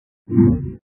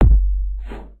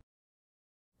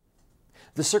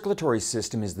The circulatory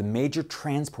system is the major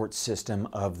transport system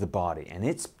of the body, and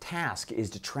its task is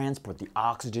to transport the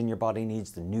oxygen your body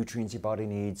needs, the nutrients your body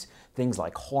needs, things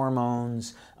like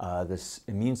hormones, the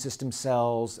immune system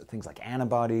cells, things like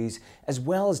antibodies, as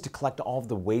well as to collect all of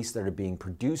the waste that are being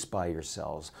produced by your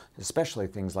cells, especially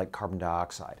things like carbon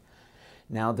dioxide.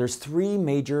 Now, there's three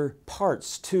major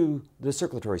parts to the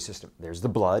circulatory system. There's the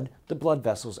blood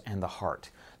vessels, and the heart.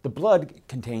 The blood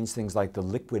contains things like the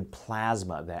liquid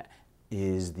plasma that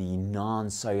is the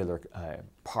non-cellular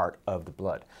part of the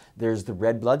blood. There's the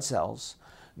red blood cells,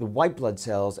 the white blood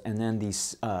cells, and then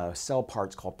these cell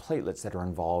parts called platelets that are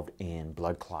involved in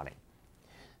blood clotting.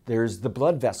 There's the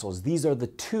blood vessels. These are the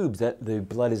tubes that the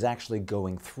blood is actually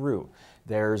going through.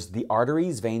 There's the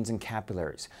arteries, veins, and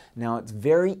capillaries. Now, it's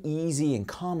very easy and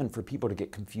common for people to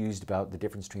get confused about the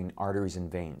difference between arteries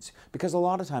and veins, because a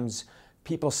lot of times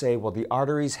people say, well, the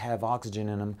arteries have oxygen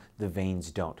in them, the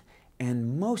veins don't.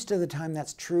 And most of the time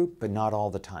that's true, but not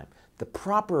all the time. The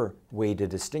proper way to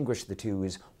distinguish the two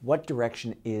is what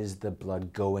direction is the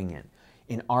blood going in.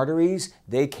 In arteries,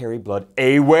 they carry blood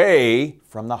away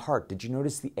from the heart. Did you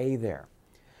notice the A there?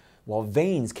 While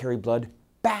veins carry blood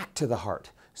back to the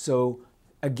heart. So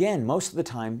again, most of the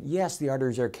time, yes, the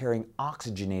arteries are carrying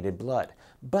oxygenated blood.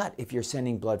 But if you're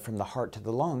sending blood from the heart to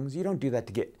the lungs, you don't do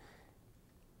that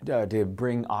to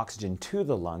bring oxygen to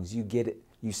the lungs.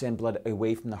 You send blood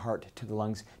away from the heart to the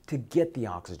lungs to get the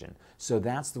oxygen. So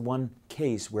that's the one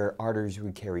case where arteries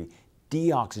would carry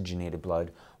deoxygenated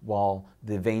blood, while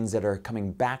the veins that are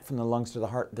coming back from the lungs to the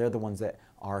heart, they're the ones that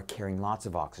are carrying lots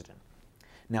of oxygen.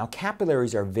 Now,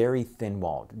 capillaries are very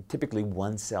thin-walled, typically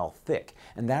one cell thick,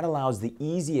 and that allows the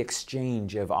easy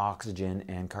exchange of oxygen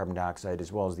and carbon dioxide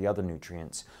as well as the other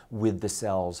nutrients with the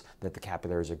cells that the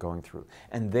capillaries are going through.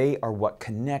 And they are what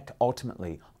connect,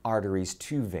 ultimately, arteries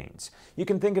to veins. You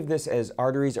can think of this as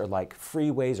arteries are like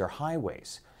freeways or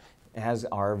highways, as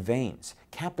are veins.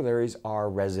 Capillaries are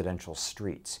residential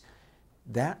streets.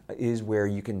 That is where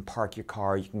you can park your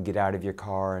car, you can get out of your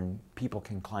car, and people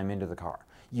can climb into the car.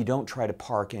 You don't try to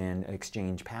park and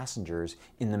exchange passengers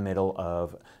in the middle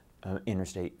of an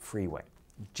interstate freeway.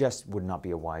 Just would not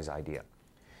be a wise idea.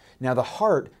 Now, the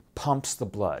heart pumps the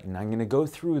blood, and I'm going to go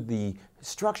through the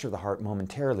structure of the heart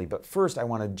momentarily, but first I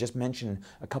want to just mention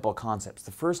a couple of concepts.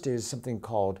 The first is something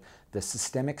called the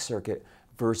systemic circuit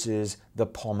versus the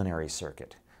pulmonary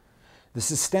circuit. The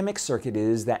systemic circuit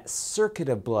is that circuit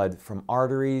of blood from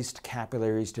arteries to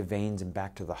capillaries to veins and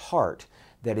back to the heart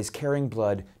that is carrying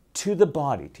blood to the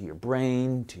body, to your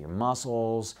brain, to your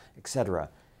muscles, etc.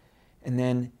 And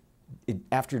then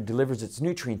after it delivers its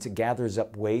nutrients, it gathers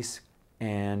up waste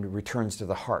and returns to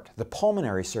the heart. The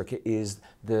pulmonary circuit is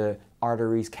the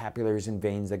arteries, capillaries, and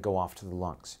veins that go off to the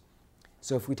lungs.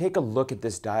 So if we take a look at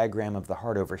this diagram of the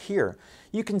heart over here,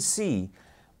 you can see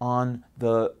on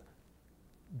the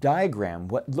diagram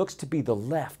what looks to be the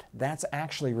left. That's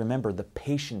actually, remember, the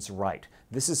patient's right.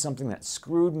 This is something that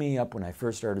screwed me up when I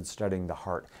first started studying the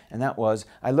heart. And that was,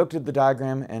 I looked at the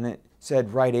diagram and it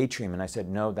said right atrium, and I said,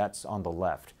 no, that's on the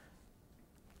left.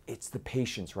 It's the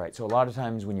patient's right. So a lot of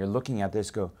times when you're looking at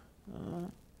this, go,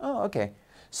 oh, okay.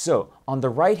 So on the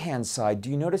right-hand side, do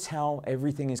you notice how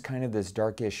everything is kind of this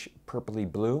darkish purpley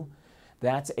blue?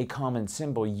 That's a common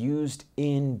symbol used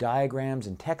in diagrams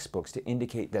and textbooks to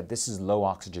indicate that this is low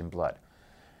oxygen blood.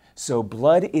 So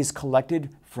blood is collected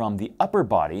from the upper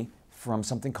body, from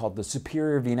something called the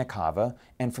superior vena cava,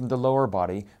 and from the lower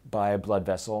body by a blood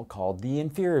vessel called the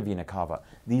inferior vena cava.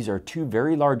 These are two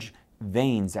very large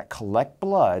veins that collect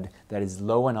blood that is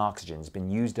low in oxygen. It's been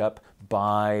used up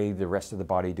by the rest of the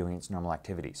body doing its normal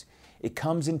activities. It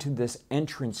comes into this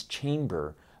entrance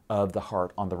chamber of the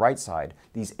heart on the right side.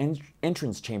 These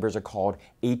entrance chambers are called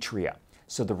atria.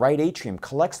 So the right atrium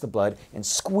collects the blood and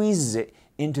squeezes it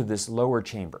into this lower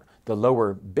chamber. The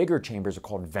lower, bigger chambers are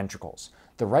called ventricles.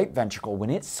 The right ventricle, when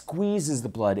it squeezes the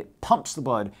blood, it pumps the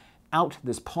blood out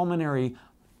this pulmonary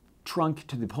trunk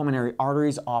to the pulmonary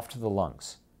arteries off to the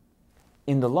lungs.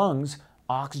 In the lungs,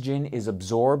 oxygen is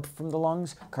absorbed from the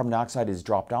lungs, carbon dioxide is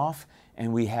dropped off,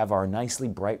 and we have our nicely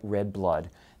bright red blood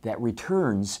that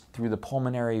returns through the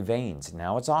pulmonary veins.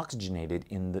 Now it's oxygenated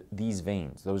in these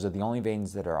veins. Those are the only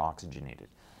veins that are oxygenated.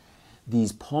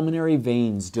 These pulmonary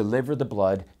veins deliver the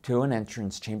blood to an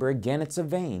entrance chamber. Again, it's a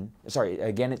vein. Sorry,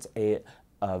 again, it's a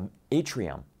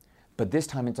atrium, but this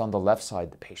time it's on the left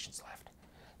side, the patient's left.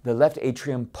 The left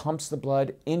atrium pumps the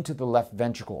blood into the left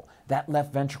ventricle. That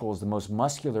left ventricle is the most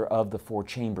muscular of the four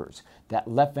chambers. That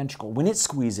left ventricle, when it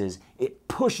squeezes, it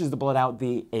pushes the blood out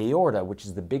the aorta, which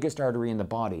is the biggest artery in the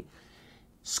body,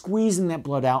 squeezing that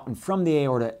blood out, and from the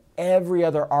aorta Every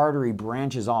other artery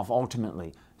branches off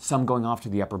ultimately, some going off to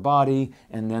the upper body,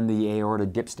 and then the aorta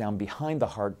dips down behind the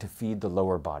heart to feed the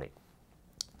lower body.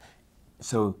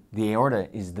 So the aorta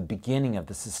is the beginning of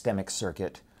the systemic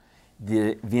circuit.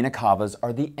 The vena cavas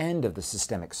are the end of the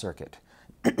systemic circuit.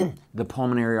 The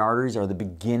pulmonary arteries are the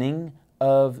beginning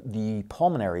of the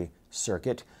pulmonary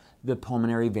circuit. The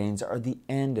pulmonary veins are the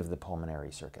end of the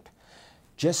pulmonary circuit.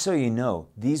 Just so you know,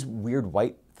 these weird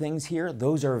white things here,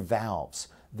 those are valves.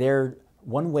 They're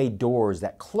one-way doors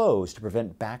that close to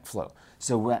prevent backflow.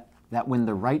 So that when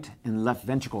the right and left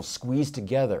ventricles squeeze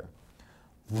together,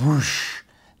 whoosh,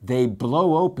 they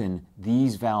blow open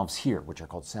these valves here, which are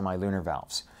called semilunar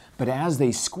valves. But as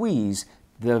they squeeze,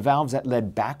 the valves that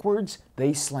led backwards,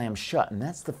 they slam shut, and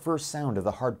that's the first sound of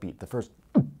the heartbeat, the first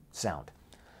sound.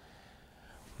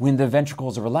 When the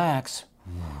ventricles relax,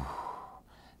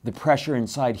 the pressure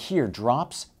inside here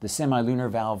drops, the semilunar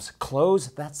valves close,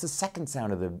 that's the second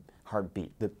sound of the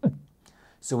heartbeat.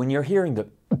 So when you're hearing the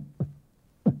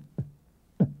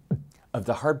of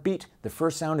the heartbeat, the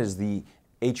first sound is the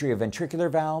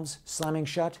atrioventricular valves slamming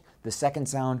shut. The second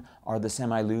sound are the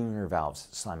semilunar valves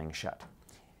slamming shut.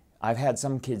 I've had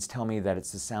some kids tell me that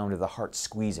it's the sound of the heart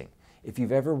squeezing. If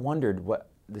you've ever wondered what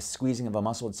the squeezing of a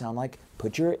muscle would sound like,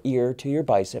 put your ear to your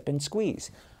bicep and squeeze.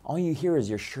 All you hear is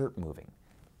your shirt moving.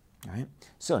 All right?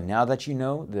 So now that you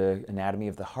know the anatomy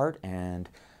of the heart and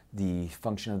the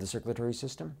function of the circulatory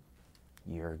system,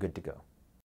 you're good to go.